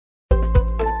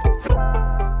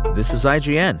This is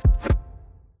IGN.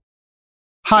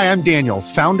 Hi, I'm Daniel,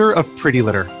 founder of Pretty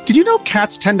Litter. Did you know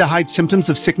cats tend to hide symptoms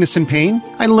of sickness and pain?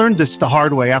 I learned this the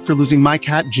hard way after losing my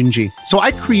cat, Gingy. So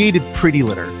I created Pretty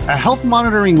Litter, a health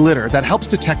monitoring litter that helps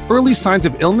detect early signs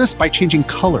of illness by changing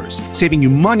colors, saving you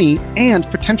money and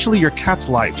potentially your cat's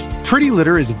life. Pretty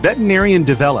Litter is veterinarian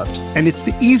developed, and it's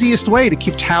the easiest way to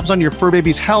keep tabs on your fur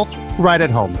baby's health right at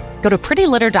home. Go to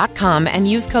prettylitter.com and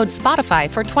use code SPOTIFY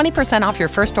for 20% off your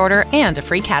first order and a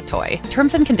free cat toy.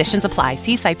 Terms and conditions apply.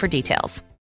 See site for details.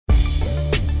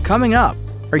 Coming up,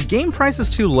 are game prices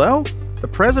too low? The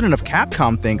president of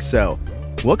Capcom thinks so.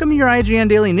 Welcome to your IGN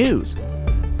Daily News.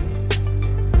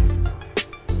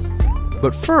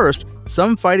 But first,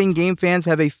 some fighting game fans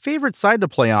have a favorite side to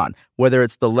play on, whether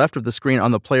it's the left of the screen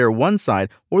on the player 1 side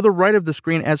or the right of the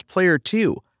screen as player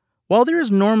 2. While there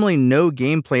is normally no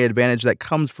gameplay advantage that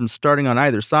comes from starting on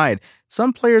either side,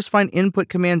 some players find input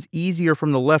commands easier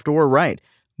from the left or right.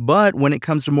 But when it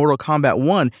comes to Mortal Kombat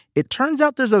 1, it turns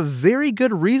out there's a very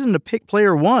good reason to pick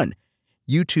player 1.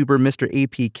 YouTuber Mr.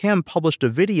 AP Chem published a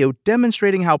video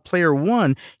demonstrating how player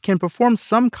 1 can perform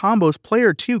some combos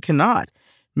player 2 cannot.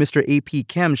 Mr. AP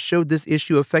Chem showed this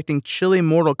issue affecting chilly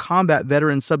Mortal Kombat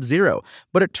veteran Sub-Zero,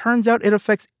 but it turns out it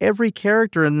affects every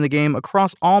character in the game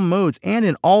across all modes and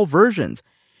in all versions.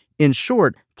 In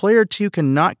short, player 2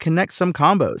 cannot connect some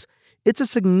combos. It's a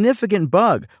significant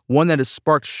bug, one that has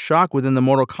sparked shock within the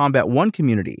Mortal Kombat 1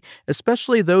 community,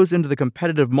 especially those into the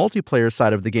competitive multiplayer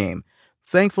side of the game.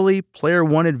 Thankfully, Player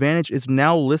 1 Advantage is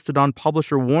now listed on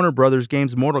publisher Warner Bros.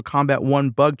 Games' Mortal Kombat 1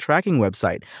 bug tracking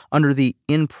website under the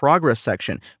In Progress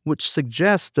section, which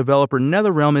suggests developer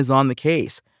NetherRealm is on the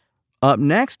case. Up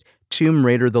next, Tomb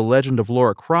Raider: The Legend of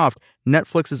Lara Croft,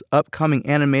 Netflix's upcoming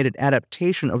animated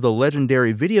adaptation of the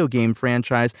legendary video game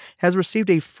franchise, has received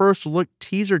a first-look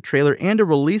teaser trailer and a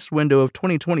release window of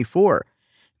 2024.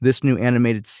 This new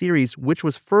animated series, which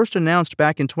was first announced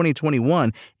back in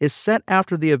 2021, is set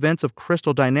after the events of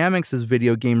Crystal Dynamics'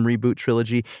 video game reboot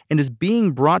trilogy and is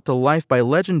being brought to life by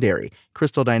Legendary,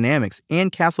 Crystal Dynamics,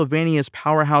 and Castlevania's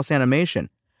Powerhouse Animation.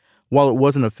 While it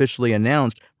wasn't officially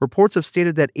announced, reports have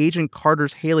stated that Agent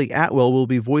Carter's Haley Atwell will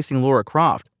be voicing Lara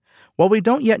Croft. While we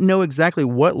don't yet know exactly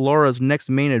what Lara's next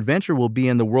main adventure will be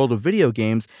in the world of video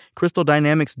games, Crystal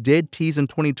Dynamics did tease in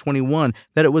 2021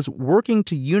 that it was working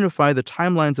to unify the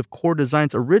timelines of Core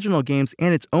Design's original games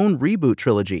and its own reboot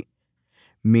trilogy.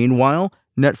 Meanwhile,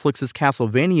 Netflix's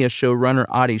Castlevania showrunner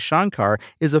Adi Shankar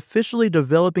is officially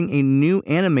developing a new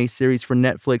anime series for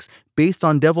Netflix based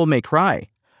on Devil May Cry.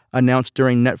 Announced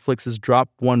during Netflix's Drop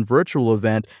 1 virtual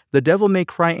event, the Devil May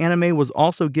Cry anime was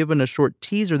also given a short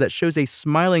teaser that shows a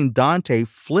smiling Dante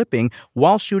flipping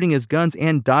while shooting his guns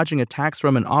and dodging attacks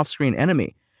from an off-screen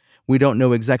enemy. We don't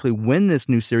know exactly when this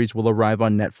new series will arrive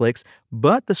on Netflix,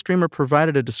 but the streamer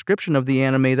provided a description of the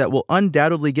anime that will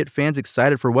undoubtedly get fans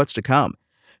excited for what's to come.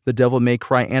 The Devil May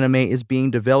Cry anime is being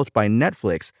developed by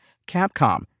Netflix,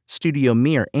 Capcom, Studio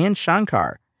Mir, and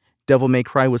Shankar. Devil May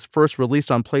Cry was first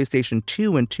released on PlayStation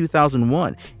 2 in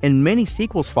 2001, and many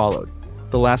sequels followed.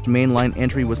 The last mainline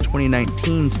entry was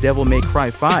 2019's Devil May Cry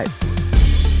 5.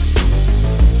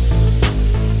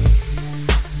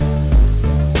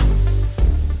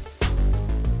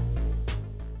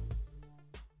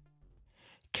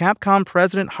 Capcom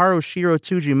president Hiroshiro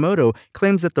Tsujimoto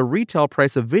claims that the retail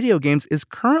price of video games is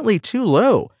currently too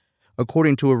low.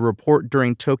 According to a report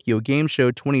during Tokyo Game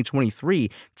Show 2023,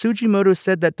 Tsujimoto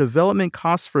said that development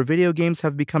costs for video games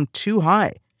have become too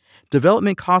high.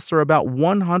 Development costs are about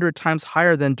 100 times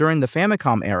higher than during the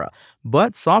Famicom era,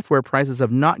 but software prices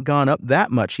have not gone up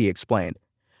that much, he explained.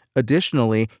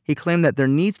 Additionally, he claimed that there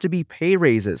needs to be pay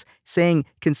raises, saying,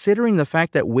 "Considering the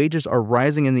fact that wages are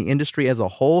rising in the industry as a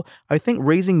whole, I think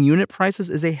raising unit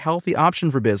prices is a healthy option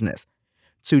for business."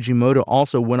 Tsujimoto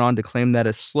also went on to claim that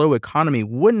a slow economy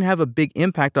wouldn't have a big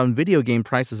impact on video game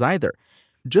prices either.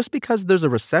 Just because there's a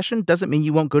recession doesn't mean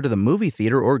you won't go to the movie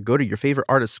theater or go to your favorite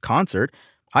artist's concert.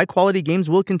 High-quality games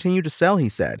will continue to sell, he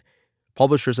said.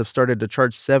 Publishers have started to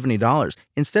charge $70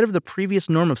 instead of the previous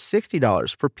norm of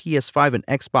 $60 for PS5 and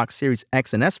Xbox Series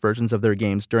X and S versions of their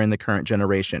games during the current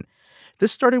generation.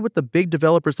 This started with the big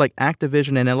developers like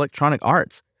Activision and Electronic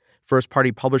Arts.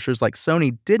 First-party publishers like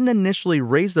Sony didn't initially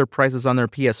raise their prices on their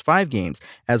PS5 games,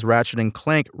 as Ratchet &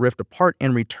 Clank, Rift Apart,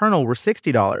 and Returnal were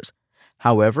 $60.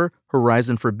 However,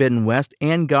 Horizon Forbidden West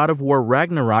and God of War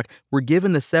Ragnarok were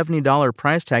given the $70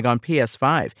 price tag on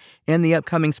PS5, and the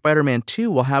upcoming Spider-Man 2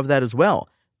 will have that as well.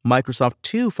 Microsoft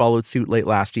too followed suit late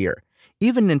last year.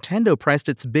 Even Nintendo priced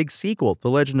its big sequel, The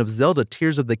Legend of Zelda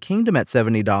Tears of the Kingdom, at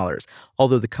 $70,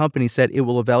 although the company said it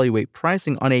will evaluate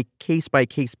pricing on a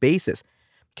case-by-case basis.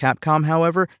 Capcom,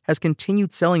 however, has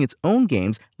continued selling its own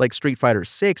games like Street Fighter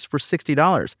VI for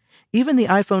 $60. Even the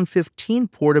iPhone 15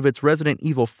 port of its Resident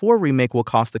Evil 4 remake will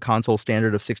cost the console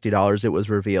standard of $60, it was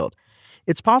revealed.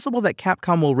 It's possible that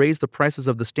Capcom will raise the prices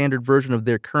of the standard version of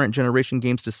their current generation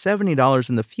games to $70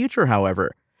 in the future,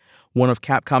 however. One of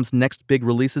Capcom's next big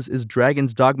releases is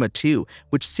Dragon's Dogma 2,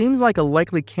 which seems like a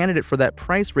likely candidate for that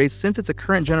price raise since it's a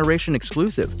current generation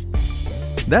exclusive.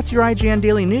 That's your IGN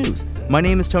Daily News. My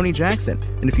name is Tony Jackson,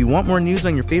 and if you want more news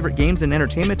on your favorite games and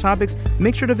entertainment topics,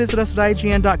 make sure to visit us at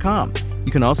IGN.com.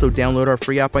 You can also download our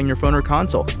free app on your phone or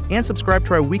console, and subscribe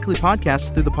to our weekly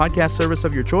podcasts through the podcast service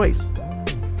of your choice.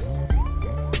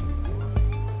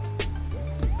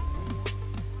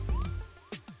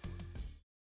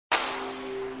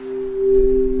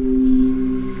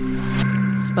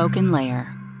 Spoken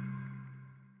Layer.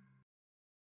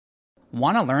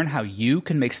 Want to learn how you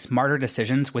can make smarter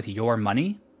decisions with your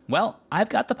money? Well, I've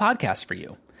got the podcast for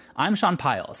you. I'm Sean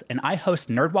Piles, and I host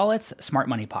NerdWallet's Smart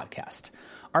Money Podcast.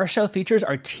 Our show features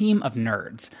our team of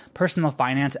nerds, personal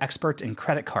finance experts in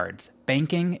credit cards,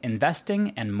 banking,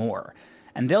 investing, and more.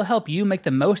 And they'll help you make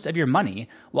the most of your money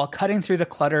while cutting through the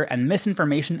clutter and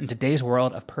misinformation in today's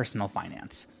world of personal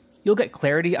finance. You'll get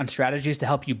clarity on strategies to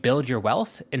help you build your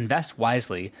wealth, invest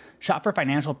wisely, shop for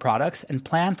financial products, and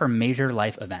plan for major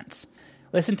life events.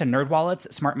 Listen to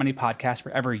NerdWallet's Smart Money Podcast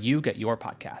wherever you get your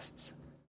podcasts.